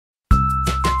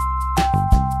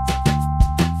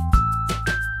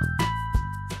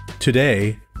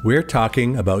Today, we're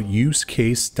talking about use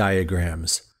case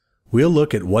diagrams. We'll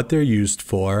look at what they're used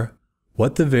for,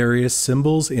 what the various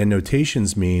symbols and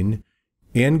notations mean,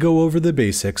 and go over the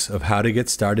basics of how to get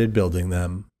started building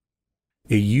them.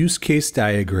 A use case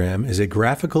diagram is a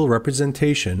graphical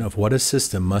representation of what a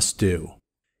system must do.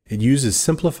 It uses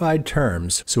simplified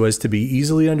terms so as to be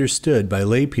easily understood by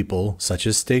laypeople such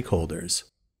as stakeholders.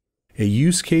 A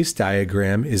use case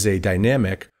diagram is a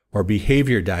dynamic or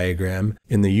behavior diagram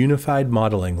in the unified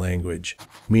modeling language,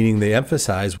 meaning they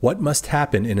emphasize what must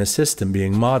happen in a system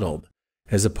being modeled,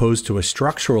 as opposed to a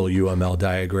structural UML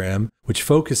diagram which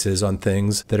focuses on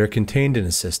things that are contained in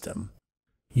a system.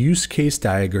 Use case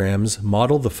diagrams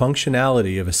model the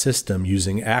functionality of a system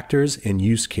using actors and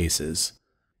use cases.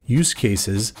 Use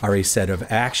cases are a set of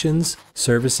actions,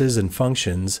 services, and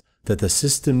functions that the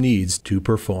system needs to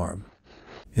perform.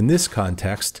 In this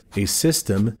context, a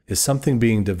system is something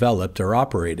being developed or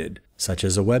operated, such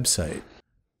as a website.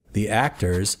 The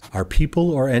actors are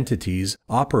people or entities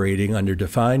operating under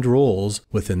defined roles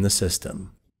within the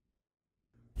system.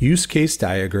 Use case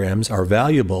diagrams are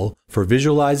valuable for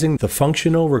visualizing the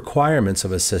functional requirements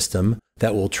of a system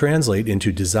that will translate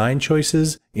into design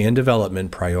choices and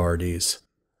development priorities.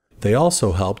 They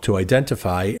also help to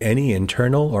identify any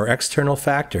internal or external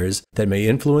factors that may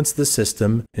influence the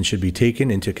system and should be taken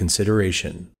into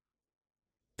consideration.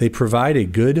 They provide a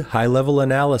good high-level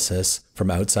analysis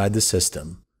from outside the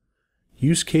system.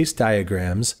 Use case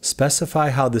diagrams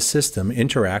specify how the system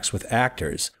interacts with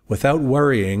actors without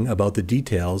worrying about the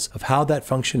details of how that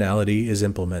functionality is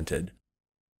implemented.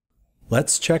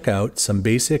 Let's check out some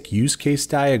basic use case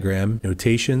diagram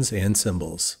notations and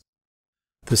symbols.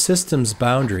 The system's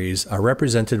boundaries are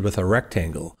represented with a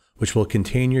rectangle, which will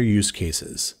contain your use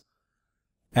cases.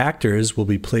 Actors will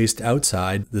be placed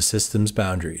outside the system's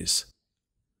boundaries.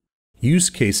 Use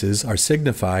cases are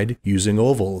signified using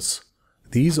ovals.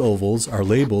 These ovals are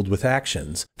labeled with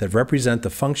actions that represent the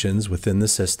functions within the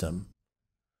system.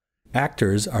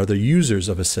 Actors are the users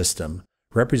of a system,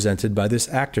 represented by this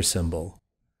actor symbol.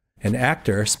 An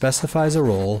actor specifies a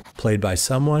role played by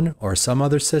someone or some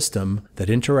other system that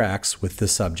interacts with the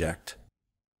subject.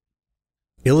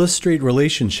 Illustrate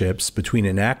relationships between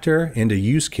an actor and a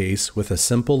use case with a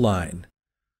simple line.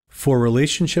 For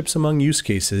relationships among use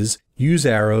cases, use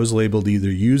arrows labeled either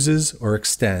uses or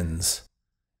extends.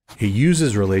 A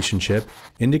uses relationship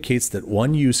indicates that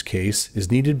one use case is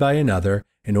needed by another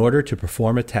in order to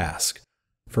perform a task.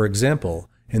 For example,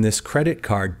 in this credit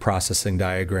card processing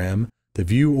diagram, the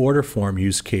view order form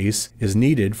use case is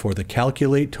needed for the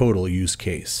calculate total use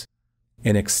case.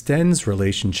 An extends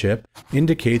relationship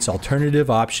indicates alternative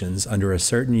options under a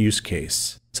certain use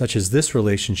case, such as this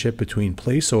relationship between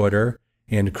place order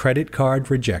and credit card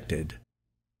rejected.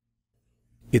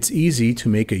 It's easy to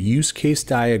make a use case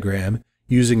diagram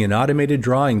using an automated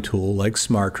drawing tool like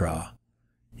SmartDraw.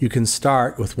 You can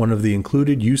start with one of the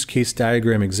included use case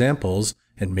diagram examples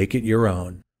and make it your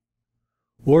own.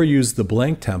 Or use the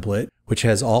blank template, which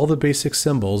has all the basic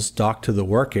symbols docked to the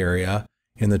work area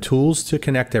and the tools to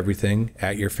connect everything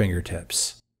at your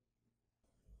fingertips.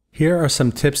 Here are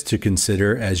some tips to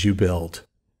consider as you build.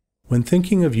 When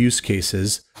thinking of use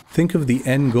cases, think of the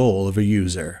end goal of a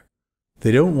user.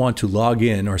 They don't want to log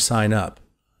in or sign up.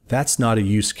 That's not a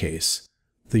use case.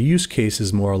 The use case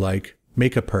is more like,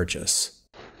 make a purchase.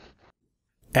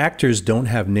 Actors don't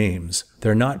have names.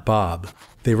 They're not Bob.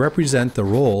 They represent the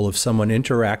role of someone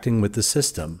interacting with the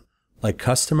system, like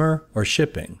customer or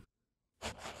shipping.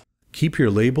 Keep your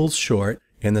labels short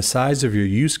and the size of your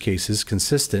use cases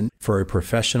consistent for a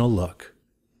professional look.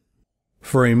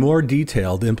 For a more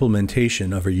detailed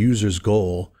implementation of a user's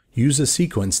goal, use a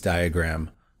sequence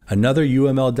diagram, another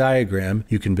UML diagram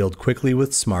you can build quickly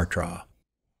with SmartDraw.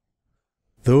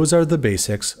 Those are the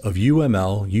basics of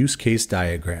UML use case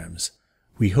diagrams.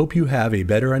 We hope you have a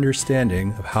better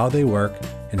understanding of how they work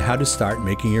and how to start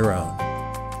making your own.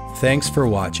 Thanks for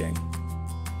watching.